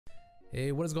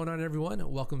Hey, what is going on, everyone?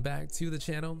 Welcome back to the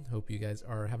channel. Hope you guys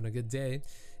are having a good day,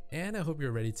 and I hope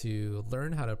you're ready to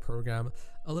learn how to program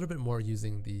a little bit more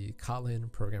using the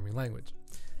Kotlin programming language.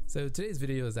 So today's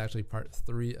video is actually part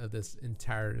 3 of this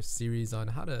entire series on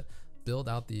how to build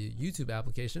out the YouTube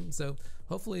application. So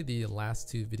hopefully the last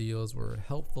 2 videos were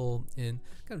helpful in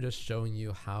kind of just showing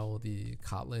you how the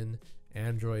Kotlin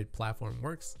Android platform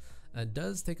works. It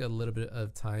does take a little bit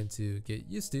of time to get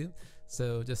used to,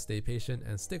 so just stay patient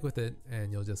and stick with it,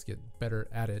 and you'll just get better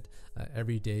at it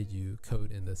every day you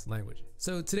code in this language.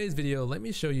 So today's video, let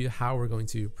me show you how we're going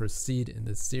to proceed in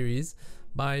this series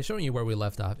by showing you where we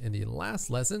left off in the last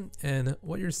lesson. And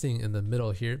what you're seeing in the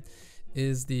middle here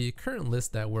is the current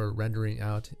list that we're rendering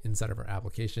out inside of our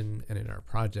application and in our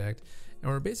project. And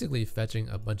we're basically fetching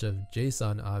a bunch of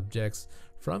JSON objects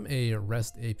from a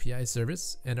REST API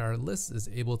service, and our list is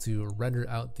able to render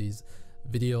out these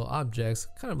video objects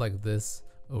kind of like this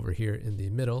over here in the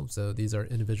middle. So these are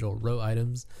individual row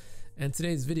items. And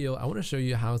today's video, I want to show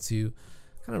you how to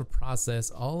kind of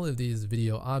process all of these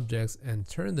video objects and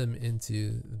turn them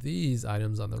into these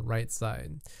items on the right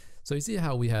side. So you see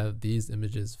how we have these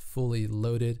images fully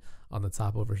loaded on the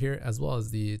top over here, as well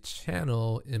as the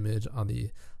channel image on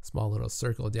the small little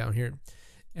circle down here.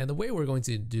 And the way we're going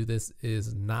to do this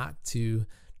is not to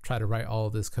try to write all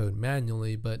of this code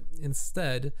manually, but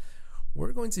instead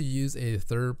we're going to use a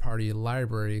third-party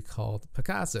library called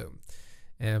Picasso.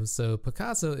 And so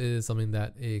Picasso is something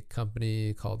that a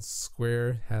company called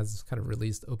Square has kind of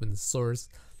released open source,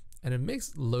 and it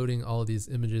makes loading all of these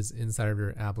images inside of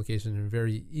your application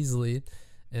very easily.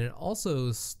 And it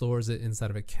also stores it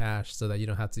inside of a cache so that you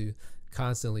don't have to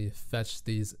constantly fetch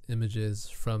these images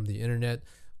from the internet,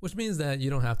 which means that you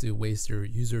don't have to waste your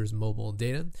users' mobile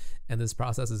data. And this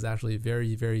process is actually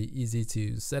very, very easy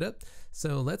to set up.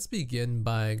 So let's begin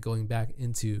by going back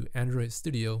into Android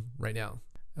Studio right now.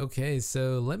 Okay,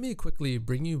 so let me quickly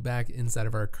bring you back inside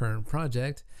of our current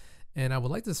project. And I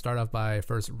would like to start off by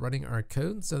first running our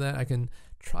code so that I can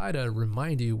try to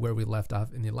remind you where we left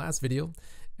off in the last video.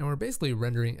 And we're basically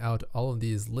rendering out all of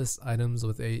these list items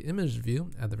with a image view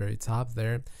at the very top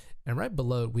there. And right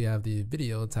below it, we have the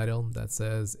video title that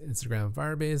says Instagram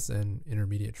Firebase and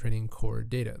Intermediate Training Core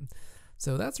Data.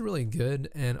 So that's really good.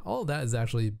 And all of that is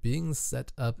actually being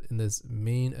set up in this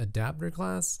main adapter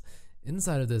class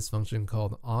inside of this function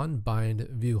called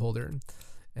onBindViewHolder.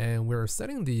 And we're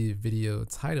setting the video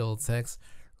title text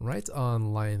right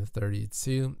on line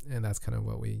 32, and that's kind of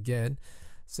what we get.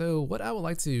 So what I would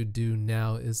like to do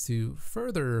now is to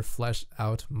further flesh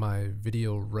out my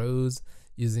video rows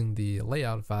using the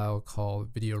layout file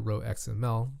called video row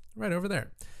XML right over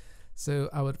there. So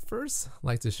I would first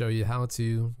like to show you how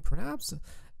to perhaps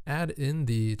add in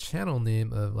the channel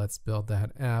name of Let's Build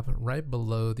That App right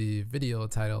below the video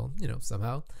title,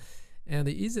 somehow. And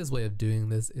the easiest way of doing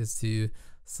this is to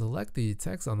select the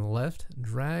text on the left,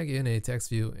 drag in a text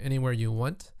view anywhere you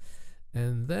want,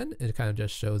 and then it kind of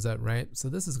just shows up, right? So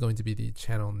this is going to be the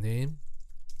channel name.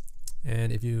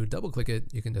 And if you double click it,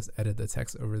 you can just edit the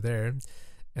text over there.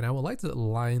 And I would like to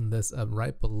line this up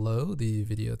right below the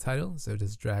video title. So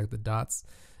just drag the dots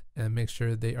and make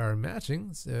sure they are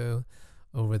matching. So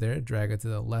over there, drag it to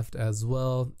the left as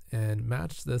well and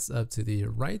match this up to the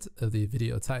right of the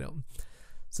video title.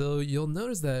 So you'll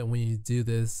notice that when you do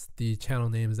this, the channel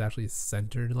name is actually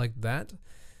centered like that.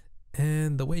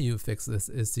 And the way you fix this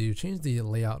is to change the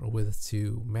layout width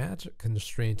to match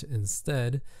constraint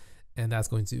instead. And that's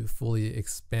going to fully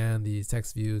expand the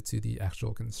text view to the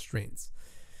actual constraints.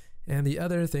 And the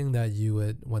other thing that you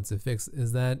would want to fix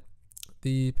is that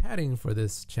the padding for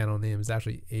this channel name is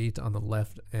actually 8 on the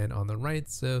left and on the right.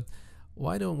 So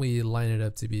why don't we line it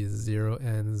up to be 0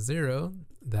 and 0?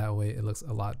 That way it looks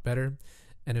a lot better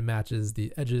and it matches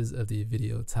the edges of the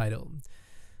video title.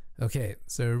 Okay,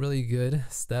 so a really good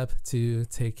step to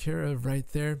take care of right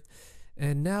there.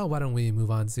 And now why don't we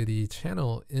move on to the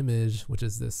channel image, which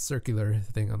is this circular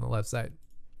thing on the left side.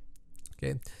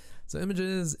 Okay, so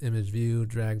images, image view,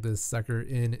 drag this sucker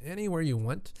in anywhere you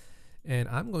want. And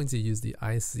I'm going to use the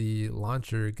IC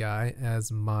launcher guy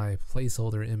as my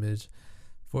placeholder image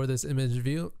for this image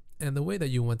view. And the way that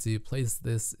you want to place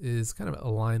this is kind of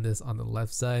align this on the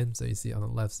left side. So you see on the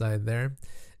left side there,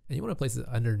 and you want to place it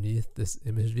underneath this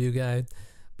image view guy.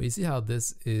 But you see how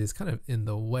this is kind of in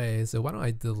the way. So why don't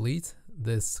I delete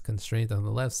this constraint on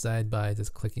the left side by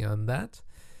just clicking on that.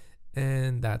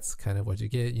 And that's kind of what you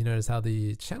get. You notice how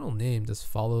the channel name just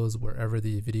follows wherever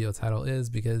the video title is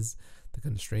because the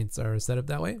constraints are set up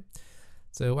that way.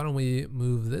 So why don't we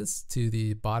move this to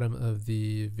the bottom of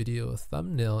the video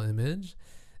thumbnail image,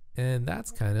 and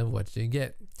that's kind of what you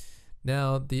get.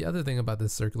 Now, the other thing about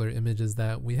this circular image is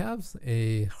that we have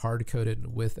a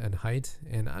hard-coded width and height,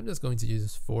 and I'm just going to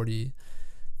use 40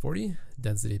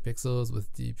 density pixels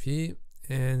with DP,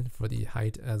 and for the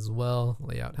height as well,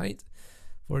 layout height,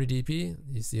 40 DP.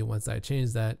 You see once I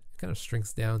change that, it kind of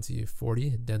shrinks down to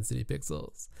 40 density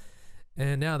pixels.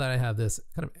 And now that I have this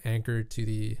kind of anchored to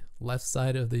the left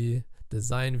side of the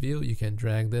design view, you can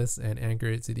drag this and anchor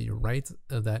it to the right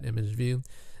of that image view,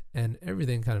 and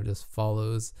everything kind of just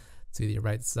follows to the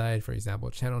right side. For example,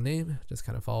 channel name just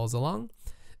kind of follows along,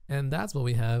 and that's what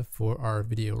we have for our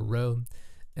video row.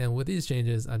 And with these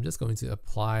changes, I'm just going to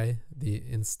apply the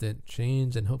instant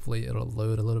change, and hopefully it'll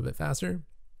load a little bit faster.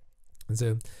 And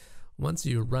so once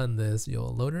you run this,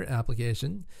 you'll load your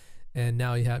application, and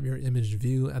now you have your image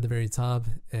view at the very top,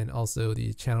 and also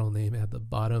the channel name at the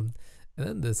bottom, and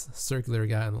then this circular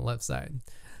guy on the left side.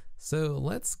 So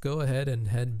let's go ahead and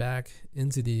head back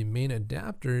into the main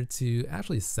adapter to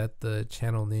actually set the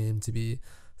channel name to be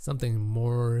something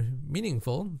more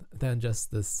meaningful than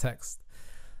just this text.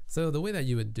 So the way that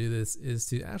you would do this is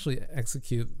to actually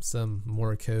execute some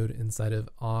more code inside of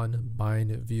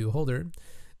onBindViewHolder.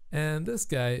 And this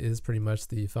guy is pretty much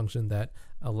the function that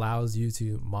allows you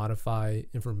to modify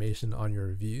information on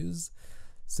your views.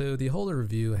 So the holder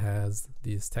view has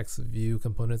these text view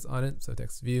components on it, so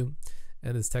text view.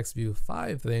 And this text view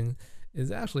 5 thing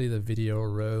is actually the video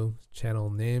row channel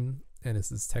name, and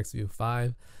this is text view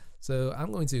 5. So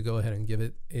I'm going to go ahead and give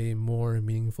it a more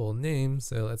meaningful name.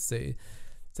 So let's say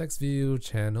text view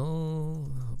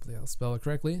channel, hopefully I'll spell it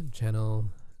correctly, channel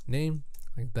name,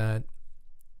 like that.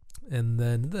 And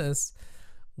then this,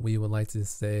 we would like to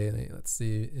say, let's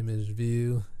see, image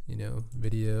view,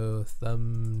 video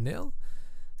thumbnail,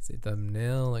 say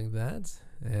thumbnail like that.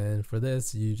 And for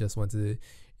this, you just want to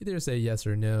either say yes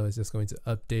or no. It's just going to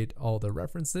update all the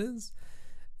references.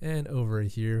 And over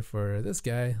here for this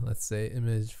guy, let's say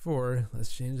image 4,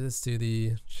 let's change this to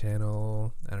the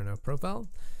channel, profile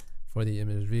for the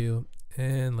image view.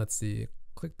 And let's see,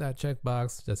 click that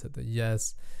checkbox, just hit the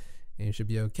yes, and you should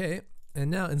be okay. And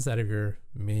now inside of your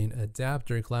main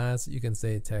adapter class, you can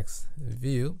say text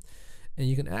view, and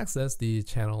you can access the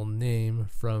channel name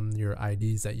from your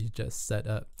IDs that you just set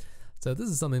up. So this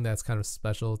is something that's kind of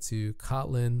special to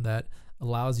Kotlin that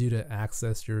allows you to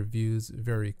access your views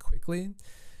very quickly.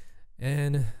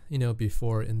 And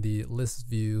before in the list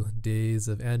view days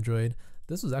of Android,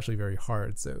 this was actually very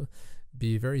hard. So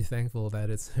be very thankful that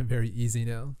it's very easy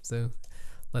now. So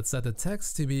let's set the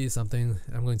text to be something,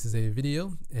 I'm going to say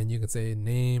video, and you can say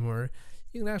name, or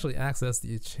you can actually access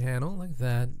the channel like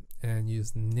that and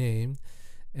use name,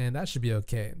 and that should be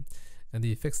okay. And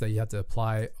the fix that you have to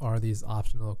apply are these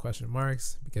optional question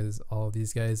marks, because all of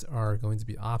these guys are going to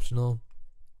be optional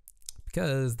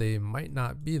because they might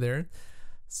not be there.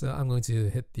 So I'm going to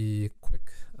hit the quick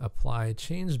apply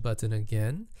change button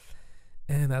again,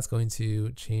 and that's going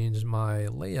to change my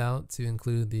layout to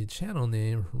include the channel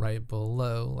name right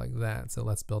below like that. So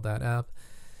let's build that app.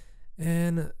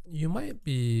 And you might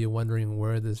be wondering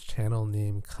where this channel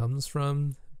name comes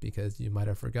from, because you might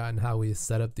have forgotten how we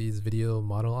set up these video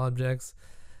model objects.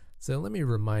 So let me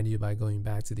remind you by going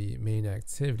back to the main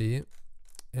activity,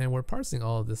 and we're parsing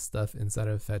all of this stuff inside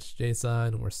of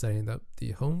fetch.json. We're setting up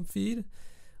the home feed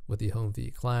with the home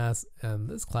feed class, and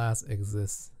this class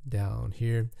exists down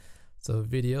here. So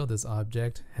video, this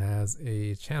object has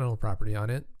a channel property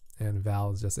on it, and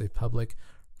val is just a public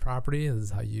property. This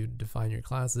is how you define your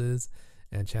classes,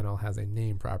 and channel has a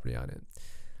name property on it.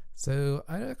 So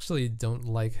I actually don't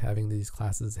like having these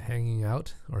classes hanging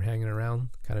out or hanging around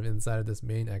kind of inside of this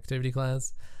main activity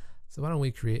class. So why don't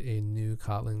we create a new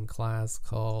Kotlin class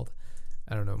called,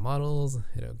 models,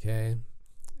 hit OK,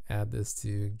 add this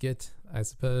to Git, I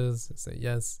suppose, say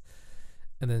yes,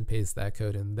 and then paste that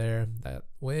code in there. That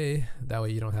way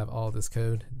you don't have all this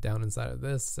code down inside of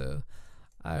this. So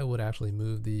I would actually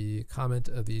move the comment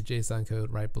of the JSON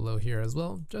code right below here as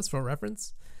well, just for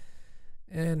reference.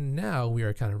 And now we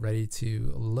are kind of ready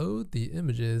to load the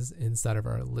images inside of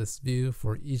our list view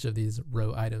for each of these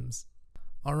row items.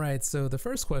 All right, so the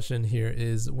first question here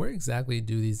is, where exactly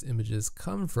do these images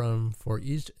come from for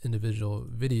each individual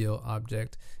video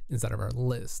object inside of our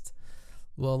list?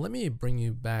 Well, let me bring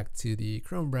you back to the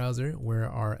Chrome browser where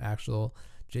our actual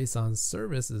JSON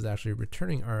service is actually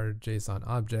returning our JSON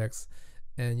objects.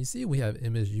 And you see we have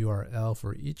image URL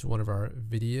for each one of our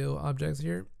video objects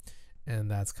here.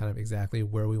 And that's kind of exactly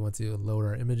where we want to load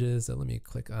our images. So let me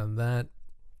click on that.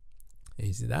 And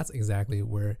you see that's exactly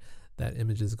where that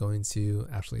image is going to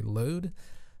actually load.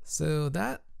 So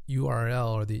that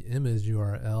URL, or the image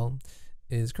URL,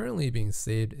 is currently being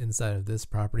saved inside of this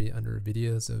property under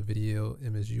video. So video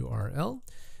image URL.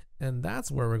 and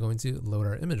that's where we're going to load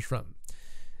our image from.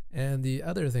 And the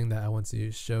other thing that I want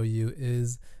to show you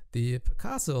is the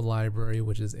Picasso library,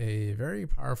 which is a very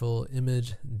powerful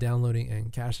image downloading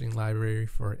and caching library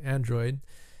for Android.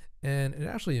 And it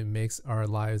actually makes our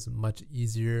lives much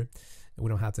easier. We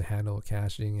don't have to handle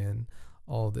caching and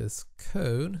all this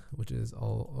code, which is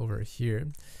all over here.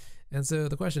 And so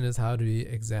the question is, how do we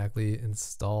exactly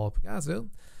install Picasso?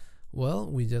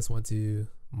 Well, we just want to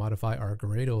modify our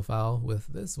Gradle file with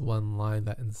this one line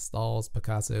that installs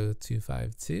Picasso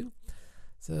 252.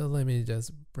 So let me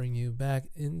just bring you back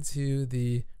into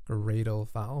the Gradle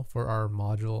file for our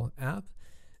module app.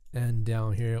 And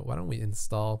down here, why don't we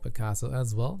install Picasso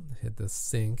as well? Hit the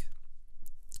sync,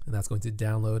 and that's going to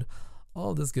download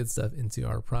all this good stuff into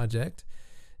our project.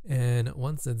 And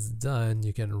once it's done,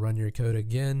 you can run your code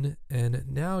again, and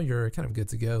now you're kind of good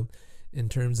to go in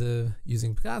terms of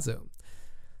using Picasso.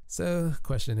 So the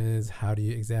question is, how do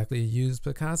you exactly use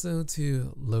Picasso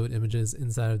to load images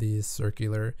inside of the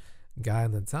circular guy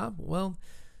on the top? Well,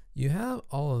 you have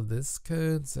all of this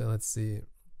code. So let's see.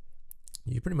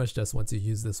 You pretty much just want to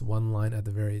use this one line at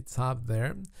the very top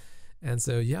there. And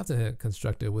so you have to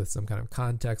construct it with some kind of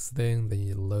context thing. Then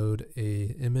you load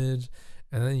a image,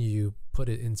 and then you put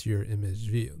it into your image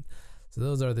view. So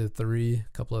those are the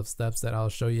couple of steps that I'll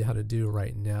show you how to do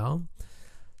right now.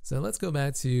 So let's go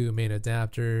back to main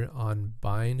adapter on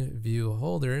bind view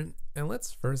holder, and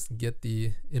let's first get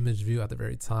the image view at the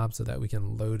very top so that we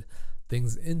can load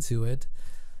things into it.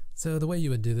 So the way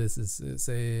you would do this is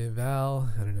say val,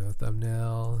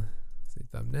 thumbnail, say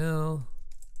thumbnail,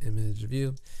 image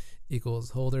view equals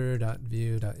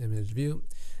holder.view.image view.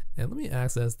 And let me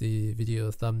access the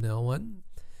video thumbnail one.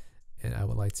 And I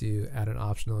would like to add an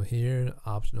optional here,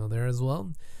 optional there as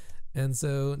well. And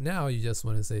so now you just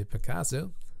want to say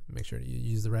Picasso, make sure you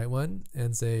use the right one,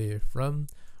 and say from,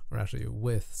 or actually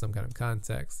with some kind of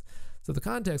context. So the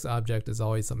context object is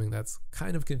always something that's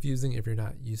kind of confusing if you're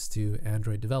not used to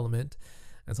Android development.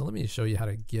 And so let me show you how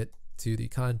to get to the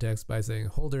context by saying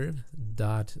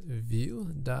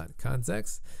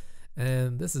holder.view.context.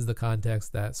 And this is the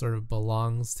context that sort of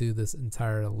belongs to this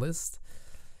entire list.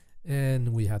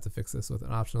 And we have to fix this with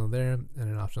an optional there and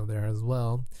an optional there as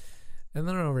well. And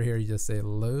then over here, you just say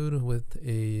load with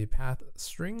a path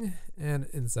string. And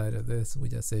inside of this, we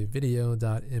just say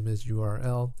video.image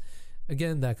URL.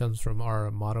 Again, that comes from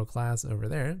our model class over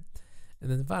there.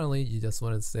 And then finally, you just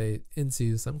want to say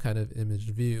into some kind of image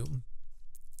view.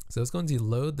 So it's going to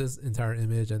load this entire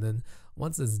image, and then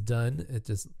once it's done, it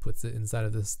just puts it inside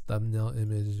of this thumbnail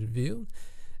image view.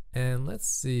 And let's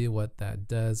see what that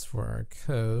does for our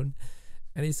code.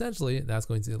 And essentially, that's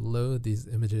going to load these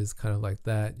images kind of like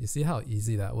that. You see how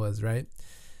easy that was, right?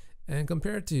 And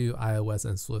compared to iOS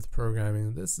and Swift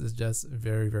programming, this is just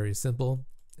very, very simple.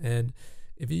 And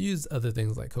if you use other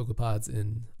things like CocoaPods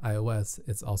in iOS,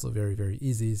 it's also very, very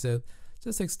easy. So it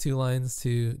just takes 2 lines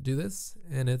to do this,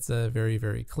 and it's very,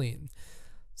 very clean.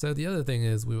 So the other thing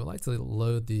is we would like to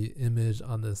load the image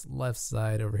on this left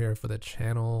side over here for the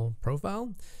channel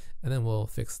profile, and then we'll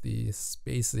fix the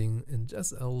spacing in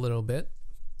just a little bit.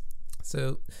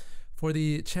 So for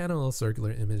the channel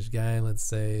circular image guy, let's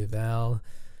say val,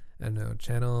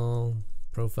 channel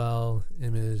profile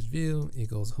image view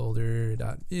equals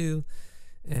holder.view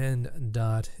and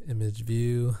 .image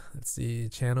view. Let's see,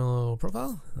 channel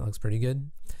profile, that looks pretty good.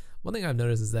 One thing I've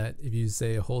noticed is that if you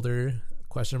say holder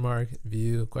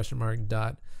view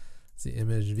dot, let's see,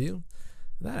 image view,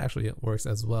 that actually works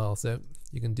as well. So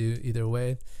you can do either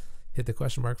way, hit the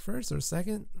question mark first or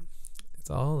second,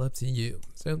 it's all up to you.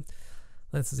 So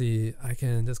let's see, I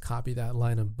can just copy that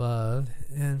line above,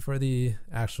 and for the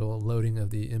actual loading of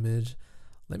the image,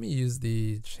 let me use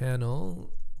the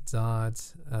channel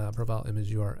dot profile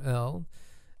image URL,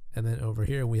 and then over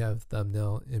here we have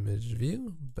thumbnail image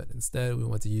view, but instead we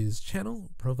want to use channel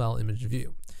profile image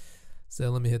view. So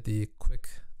let me hit the quick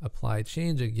apply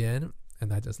change again,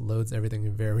 and that just loads everything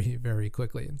very, very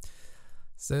quickly.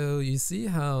 So you see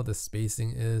how the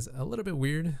spacing is a little bit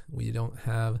weird. We don't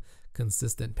have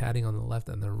consistent padding on the left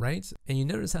and the right. And you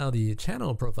notice how the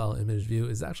channel profile image view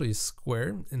is actually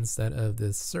square instead of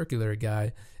this circular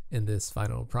guy in this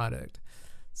final product.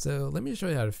 So let me show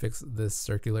you how to fix this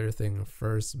circular thing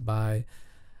first by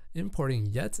importing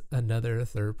yet another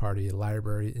third-party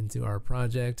library into our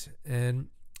project. And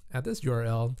at this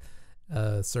URL,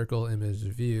 circle image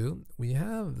view, we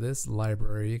have this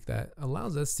library that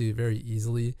allows us to very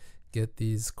easily get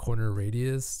these corner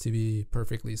radius to be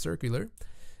perfectly circular.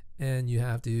 And you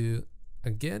have to,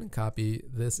 again, copy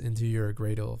this into your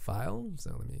Gradle file.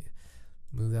 So let me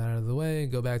move that out of the way,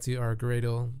 go back to our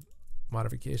Gradle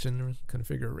modification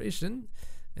configuration,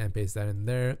 and paste that in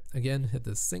there. Again, hit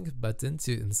the sync button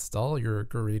to install your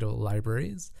Gradle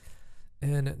libraries.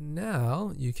 And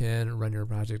now you can run your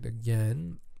project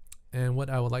again. And what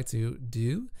I would like to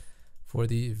do for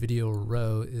the video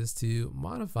row is to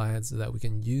modify it so that we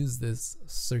can use this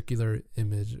circular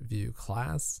image view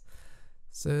class.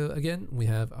 So again, we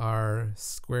have our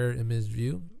square image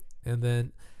view, and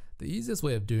then the easiest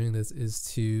way of doing this is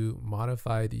to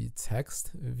modify the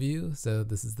text view. So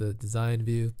this is the design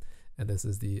view, and this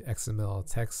is the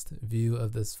XML text view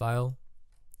of this file.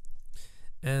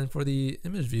 And for the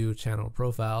image view channel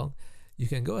profile, you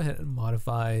can go ahead and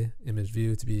modify image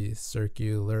view to be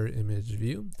circular image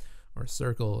view, or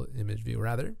circle image view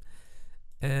rather.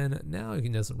 And now you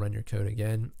can just run your code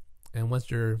again. And once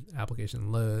your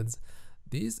application loads,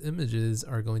 these images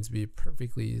are going to be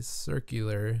perfectly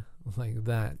circular like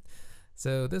that.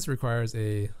 So this requires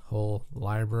a whole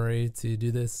library to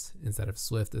do this. Instead of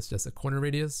Swift, it's just a corner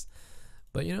radius.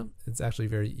 But you know, it's actually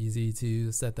very easy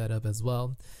to set that up as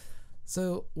well.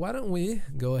 So why don't we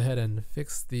go ahead and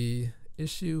fix the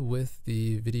issue with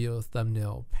the video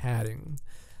thumbnail padding.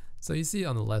 So you see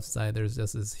on the left side, there's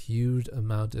just this huge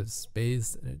amount of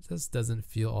space, and it just doesn't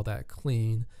feel all that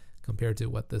clean compared to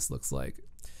what this looks like.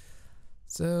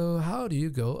 So how do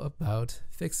you go about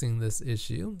fixing this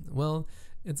issue? Well,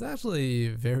 it's actually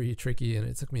very tricky, and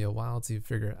it took me a while to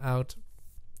figure out.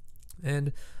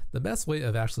 And the best way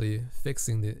of actually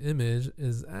fixing the image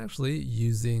is actually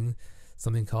using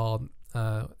something called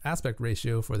aspect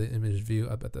ratio for the image view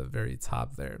up at the very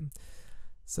top there.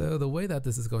 So the way that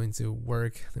this is going to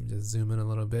work, let me just zoom in a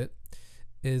little bit,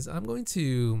 is I'm going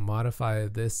to modify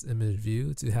this image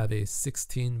view to have a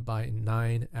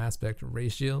 16:9 aspect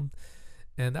ratio.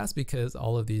 And that's because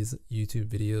all of these YouTube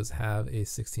videos have a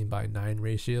 16:9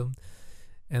 ratio.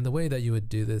 And the way that you would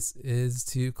do this is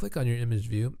to click on your image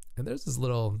view, and there's this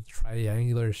little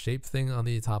triangular shape thing on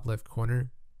the top left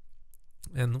corner.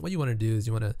 And what you want to do is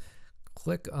you want to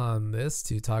click on this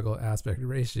to toggle aspect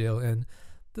ratio, and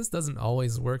this doesn't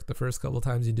always work the first couple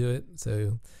times you do it.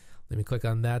 So let me click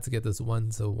on that to get this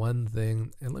 1:1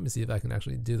 thing, and let me see if I can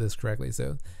actually do this correctly.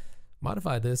 So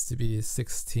modify this to be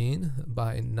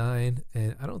 16:9,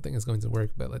 and I don't think it's going to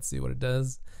work, but let's see what it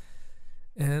does.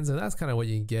 And so that's kind of what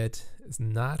you get. It's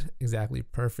not exactly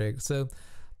perfect. So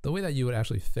the way that you would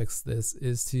actually fix this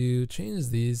is to change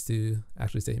these to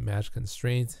actually say match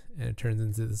constraint, and it turns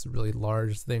into this really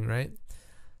large thing, right?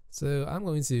 So I'm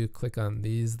going to click on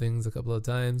these things a couple of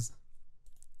times,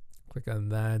 click on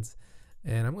that,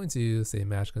 and I'm going to say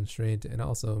match constraint and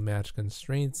also match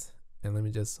constraint. And let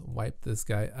me just wipe this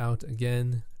guy out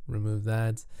again, remove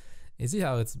that. You see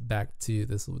how it's back to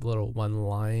this little one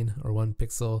line or 1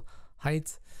 pixel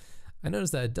height. I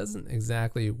noticed that it doesn't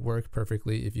exactly work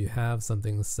perfectly if you have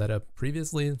something set up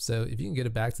previously. So if you can get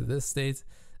it back to this state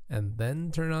and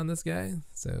then turn on this guy,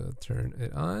 so turn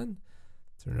it on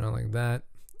like that.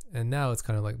 And now it's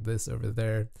kind of like this over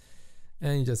there.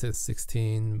 And you just hit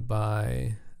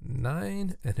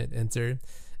 16:9 and hit enter.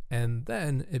 And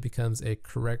then it becomes a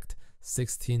correct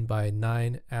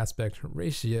 16:9 aspect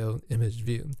ratio image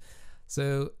view.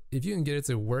 So if you can get it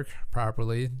to work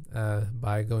properly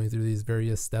by going through these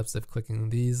various steps of clicking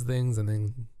these things and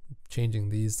then changing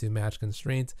these to match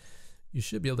constraint, you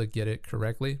should be able to get it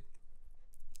correctly.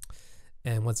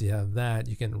 And once you have that,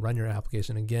 you can run your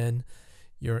application again.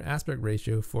 Your aspect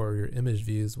ratio for your image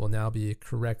views will now be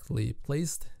correctly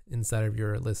placed inside of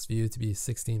your list view to be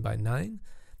 16:9.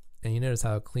 And you notice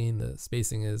how clean the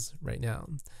spacing is right now.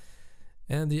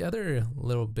 And the other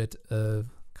little bit of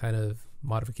kind of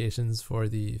modifications for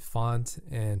the font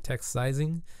and text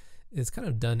sizing is kind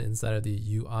of done inside of the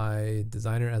UI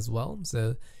designer as well.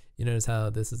 So you notice how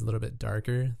this is a little bit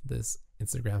darker, this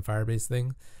Instagram Firebase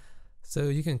thing. So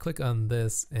you can click on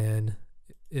this, and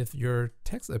if your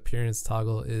text appearance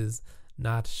toggle is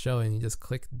not showing, you just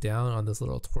click down on this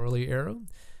little twirly arrow.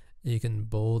 You can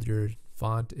bold your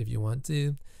font if you want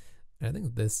to. And I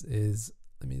think this is,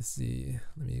 let me see,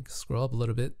 let me scroll up a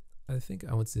little bit. I think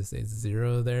I want to say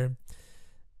 0 there.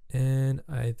 And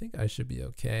I think I should be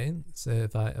okay. So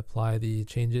if I apply the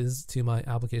changes to my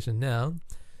application now,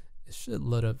 it should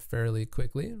load up fairly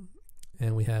quickly.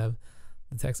 And we have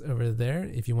the text over there.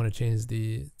 If you want to change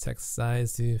the text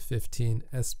size to 15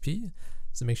 SP,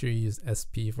 so make sure you use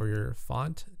SP for your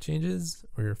font changes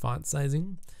or your font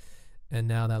sizing. And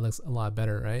now that looks a lot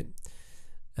better, right?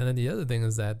 And then the other thing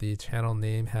is that the channel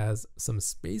name has some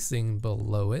spacing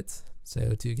below it.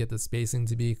 So to get the spacing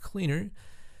to be cleaner,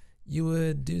 you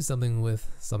would do something with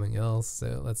something else.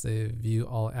 So let's say view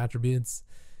all attributes.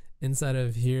 Inside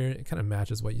of here, it kind of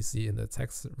matches what you see in the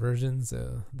text version.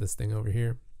 So this thing over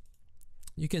here,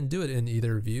 you can do it in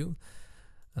either view.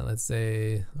 Let's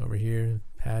say over here,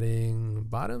 padding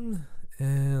bottom,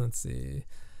 and let's see,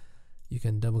 you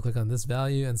can double click on this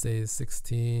value and say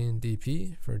 16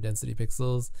 dp for density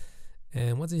pixels.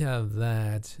 And once you have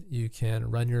that, you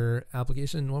can run your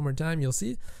application one more time. You'll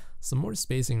see some more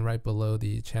spacing right below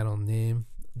the channel name.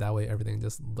 That way everything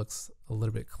just looks a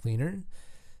little bit cleaner.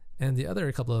 And the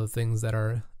other couple of things that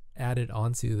are added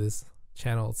onto this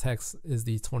channel text is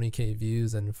the 20K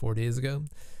views and 4 days ago.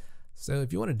 So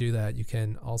if you want to do that, you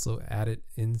can also add it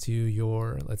into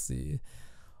your, let's see,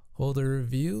 holder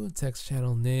view, text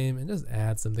channel name, and just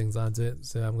add some things onto it.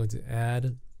 So I'm going to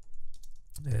add,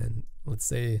 and let's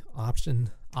say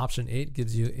option 8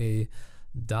 gives you a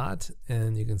dot,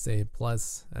 and you can say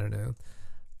plus, I don't know,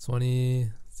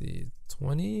 20K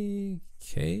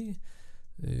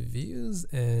views,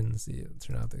 and see,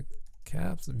 turn out the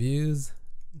caps, views,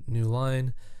 new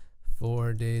line,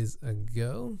 4 days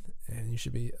ago, and you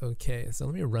should be okay. So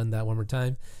let me run that one more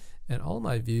time, and all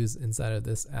my views inside of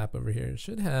this app over here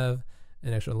should have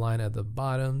an extra line at the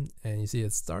bottom, and you see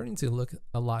it's starting to look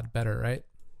a lot better, right?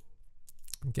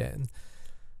 Again,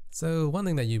 so one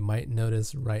thing that you might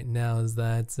notice right now is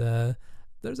that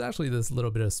there's actually this little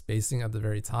bit of spacing at the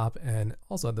very top and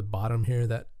also at the bottom here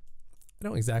that I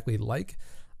don't exactly like.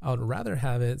 I would rather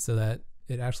have it so that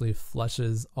it actually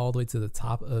flushes all the way to the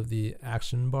top of the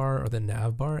action bar or the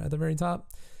nav bar at the very top.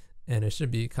 And it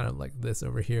should be kind of like this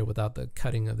over here without the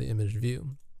cutting of the image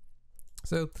view.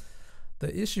 So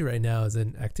the issue right now is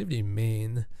in activity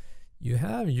main, you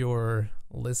have your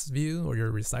list view or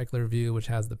your recycler view, which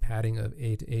has the padding of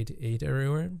 888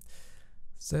 everywhere.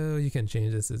 So you can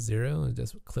change this to 0, it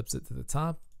just clips it to the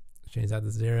top, change that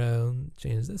to 0,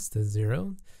 change this to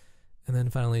 0, and then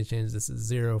finally change this to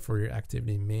 0 for your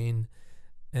activity main.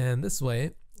 And this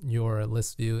way, your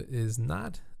list view is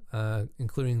not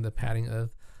including the padding of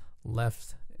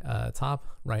left, top,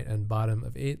 right, and bottom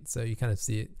of 8. So you kind of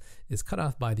see it is cut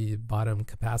off by the bottom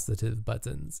capacitive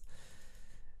buttons.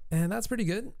 And that's pretty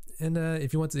good. And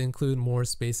if you want to include more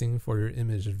spacing for your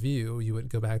image view, you would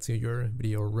go back to your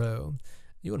video row.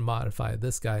 You would modify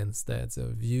this guy instead.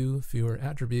 So view, fewer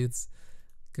attributes,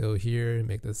 go here,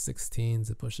 make this 16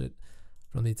 to push it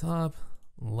from the top,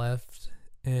 left,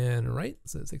 and right.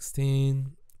 So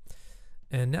 16.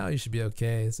 And now you should be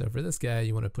okay. So for this guy,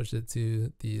 you want to push it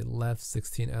to the left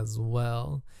 16 as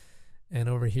well. And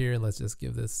over here, let's just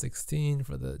give this 16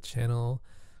 for the channel,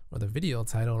 or the video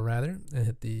title rather, and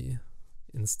hit the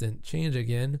instant change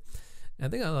again.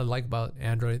 And the thing I like about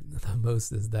Android the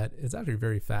most is that it's actually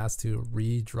very fast to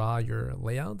redraw your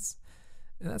layouts,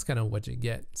 and that's kind of what you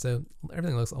get. So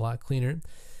everything looks a lot cleaner.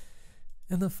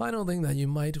 And the final thing that you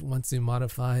might want to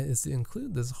modify is to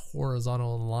include this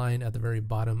horizontal line at the very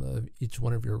bottom of each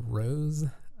one of your rows.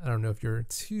 I don't know if you're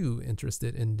too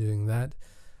interested in doing that,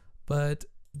 but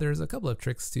there's a couple of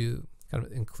tricks to kind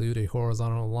of include a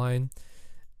horizontal line.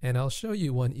 And I'll show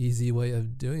you one easy way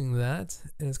of doing that.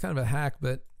 And it's kind of a hack,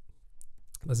 but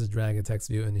let's just drag a text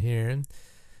view in here.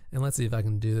 And let's see if I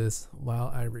can do this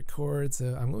while I record.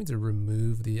 So I'm going to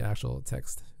remove the actual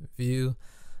text view.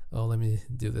 Oh, let me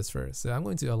do this first. So I'm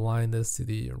going to align this to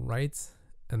the right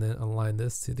and then align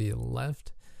this to the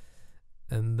left.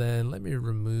 And then let me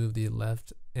remove the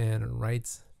left and right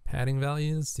padding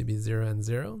values to be 0 and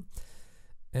 0.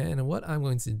 And what I'm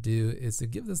going to do is to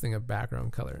give this thing a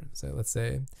background color. So let's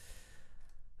say,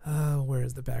 where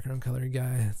is the background color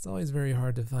guy? It's always very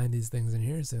hard to find these things in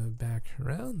here. So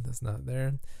background, that's not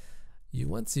there. You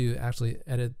want to actually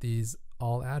edit these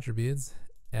all attributes,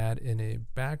 add in a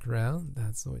background,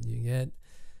 that's what you get.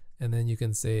 And then you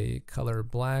can say color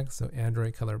black. So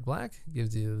Android color black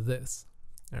gives you this.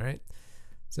 All right.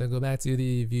 So go back to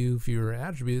the view fewer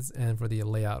attributes, and for the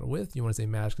layout width, you want to say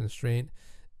match constraint.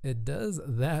 It does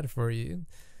that for you.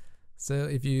 So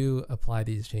if you apply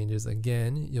these changes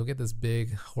again, you'll get this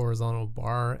big horizontal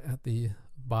bar at the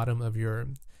bottom of your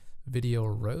video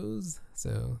rows.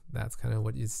 So that's kind of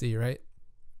what you see, right?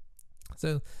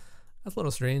 So that's a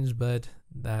little strange, but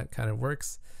that kind of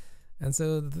works. And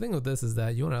so the thing with this is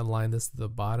that you want to align this to the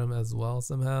bottom as well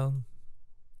somehow.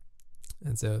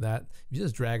 And so that if you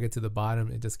just drag it to the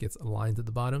bottom, it just gets aligned to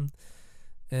the bottom.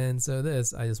 And so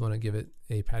this, I just want to give it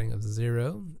a padding of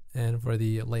 0. And for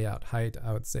the layout height,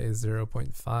 I would say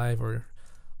 0.5 or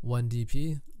 1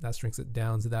 dp. That shrinks it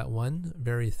down to that one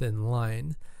very thin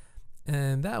line.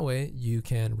 And that way you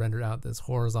can render out this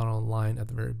horizontal line at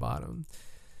the very bottom.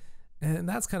 And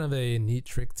that's kind of a neat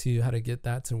trick to how to get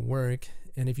that to work.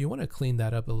 And if you want to clean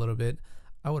that up a little bit,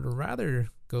 I would rather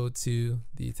go to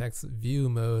the text view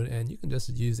mode, and you can just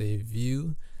use a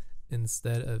view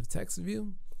instead of text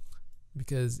view,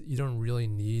 because you don't really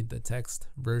need the text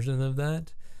version of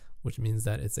that. which means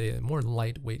that it's a more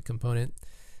lightweight component,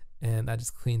 and that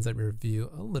just cleans up your view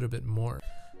a little bit more.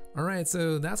 Alright,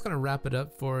 so that's going to wrap it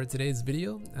up for today's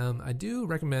video. I do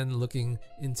recommend looking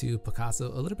into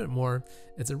Picasso a little bit more.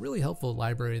 It's a really helpful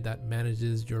library that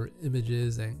manages your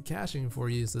images and caching for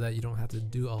you so that you don't have to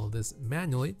do all of this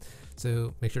manually.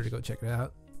 So make sure to go check it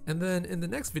out. And then in the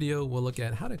next video, we'll look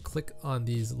at how to click on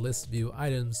these list view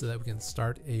items so that we can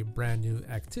start a brand new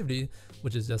activity,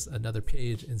 which is just another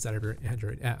page inside of your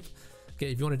Android app.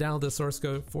 Okay, if you want to download the source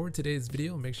code for today's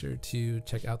video, make sure to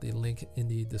check out the link in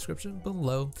the description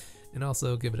below, and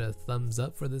also give it a thumbs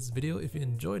up for this video if you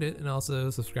enjoyed it, and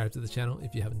also subscribe to the channel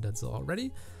if you haven't done so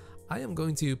already. I am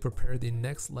going to prepare the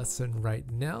next lesson right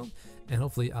now, and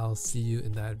hopefully I'll see you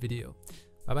in that video.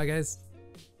 Bye bye guys.